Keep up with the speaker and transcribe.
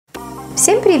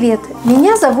Всем привет!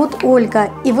 Меня зовут Ольга,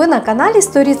 и вы на канале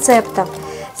 100 рецептов.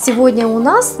 Сегодня у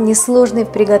нас несложный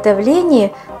в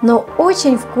приготовлении, но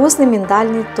очень вкусный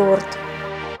миндальный торт.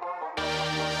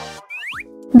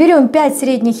 Берем 5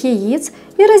 средних яиц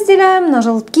и разделяем на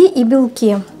желтки и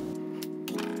белки.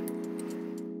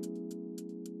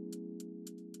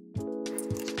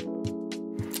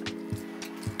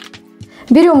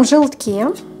 Берем желтки,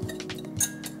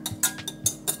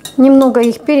 немного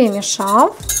их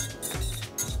перемешав,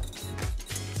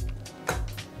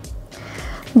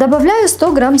 добавляю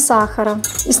 100 грамм сахара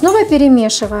и снова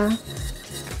перемешиваю.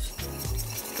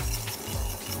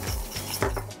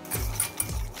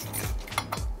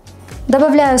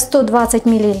 Добавляю 120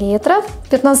 миллилитров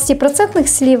 15%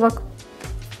 сливок.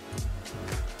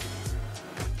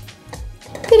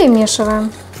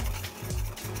 Перемешиваем.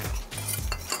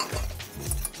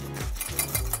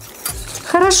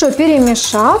 Хорошо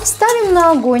перемешав, ставим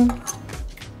на огонь.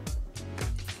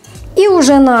 И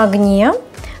уже на огне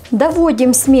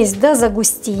доводим смесь до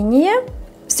загустения,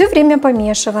 все время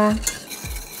помешивая.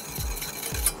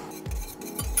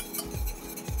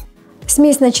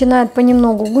 Смесь начинает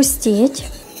понемногу густеть.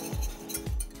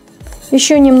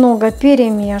 Еще немного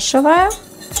перемешивая.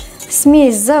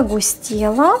 Смесь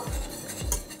загустела.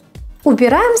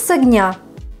 Убираем с огня.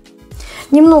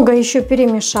 Немного еще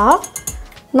перемешав,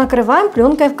 накрываем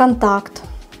пленкой в контакт.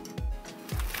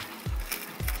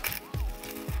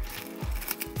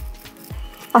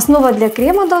 Основа для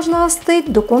крема должна остыть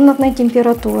до комнатной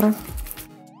температуры.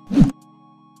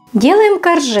 Делаем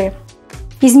коржи.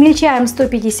 Измельчаем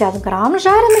 150 грамм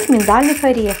жареных миндальных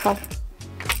орехов.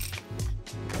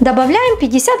 Добавляем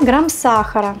 50 грамм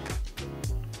сахара.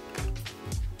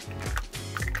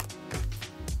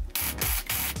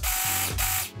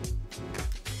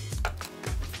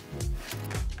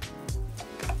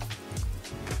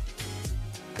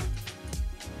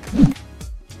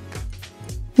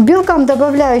 К белкам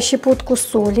добавляю щепотку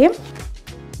соли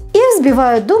и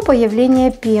взбиваю до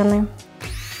появления пены.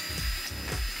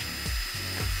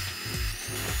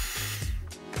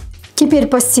 Теперь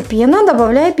постепенно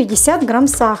добавляю 50 грамм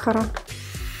сахара.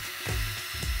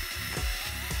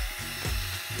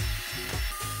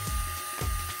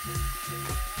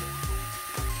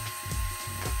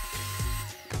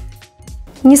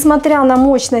 Несмотря на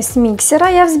мощность миксера,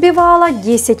 я взбивала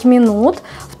 10 минут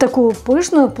в такую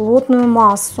пышную плотную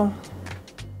массу.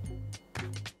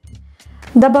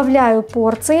 Добавляю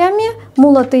порциями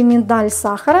молотый миндаль с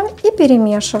сахаром и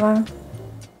перемешиваю.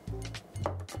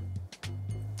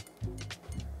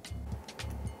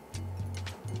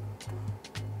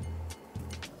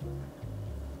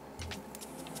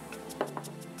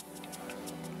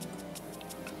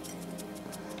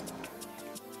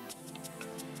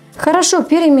 Хорошо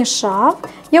перемешав,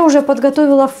 я уже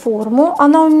подготовила форму,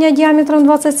 она у меня диаметром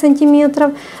 20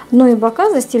 сантиметров, но и бока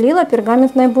застелила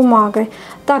пергаментной бумагой.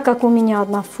 Так как у меня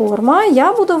одна форма,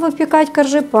 я буду выпекать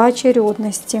коржи по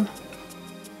очередности.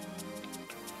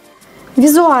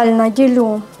 Визуально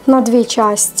делю на две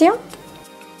части.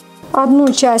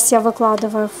 Одну часть я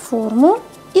выкладываю в форму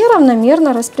и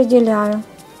равномерно распределяю.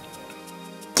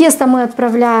 Тесто мы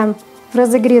отправляем в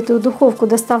разогретую духовку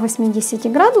до 180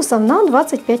 градусов на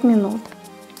 25 минут.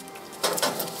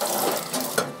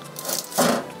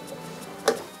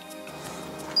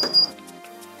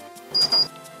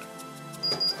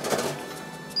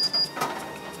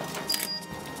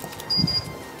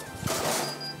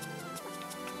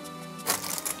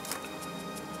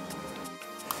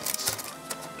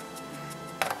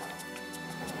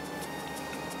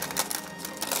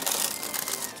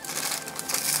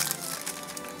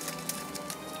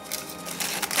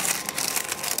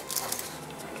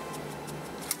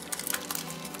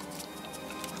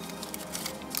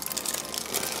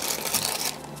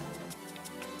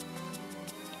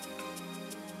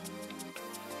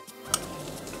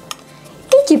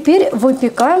 Теперь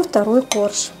выпекаем второй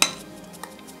корж.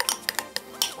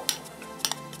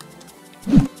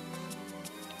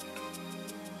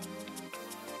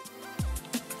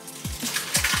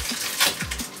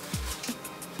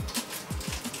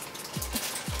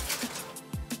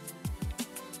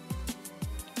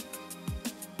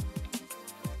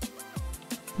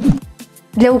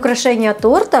 Для украшения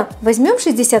торта возьмем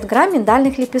 60 грамм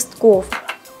миндальных лепестков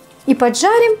и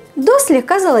поджарим до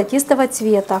слегка золотистого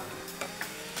цвета.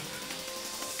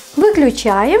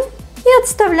 Выключаем и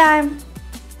отставляем.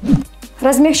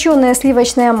 Размягченное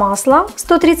сливочное масло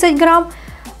 130 грамм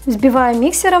взбиваем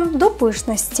миксером до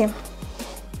пышности.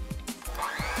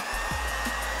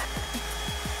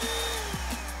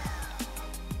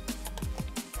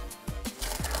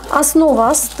 Основа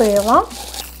остыла.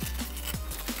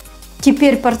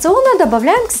 Теперь порционно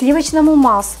добавляем к сливочному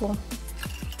маслу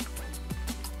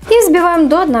и взбиваем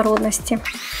до однородности.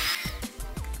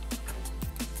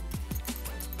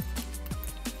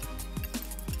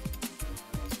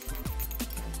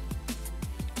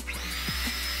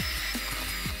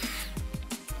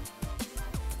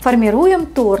 Формируем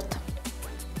торт.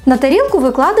 На тарелку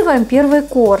выкладываем первый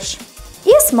корж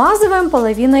и смазываем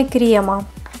половиной крема.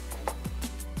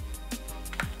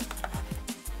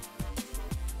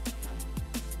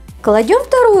 Кладем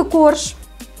второй корж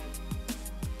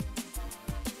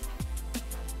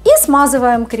и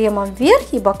смазываем кремом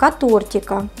верх и бока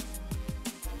тортика.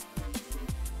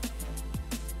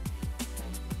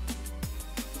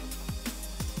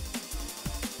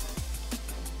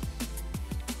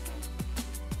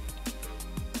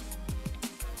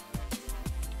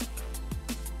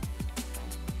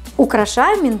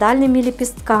 Украшаем миндальными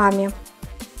лепестками.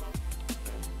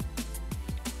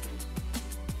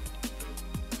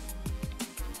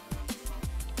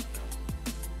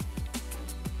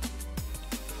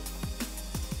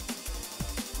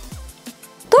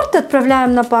 Торт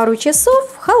отправляем на пару часов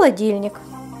в холодильник.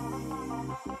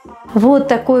 Вот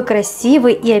такой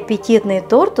красивый и аппетитный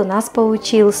торт у нас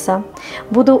получился.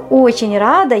 Буду очень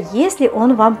рада, если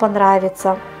он вам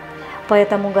понравится.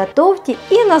 Поэтому готовьте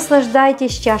и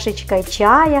наслаждайтесь чашечкой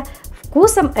чая,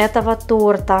 вкусом этого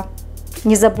торта.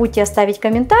 Не забудьте оставить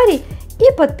комментарий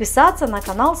и подписаться на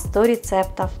канал 100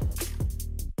 рецептов.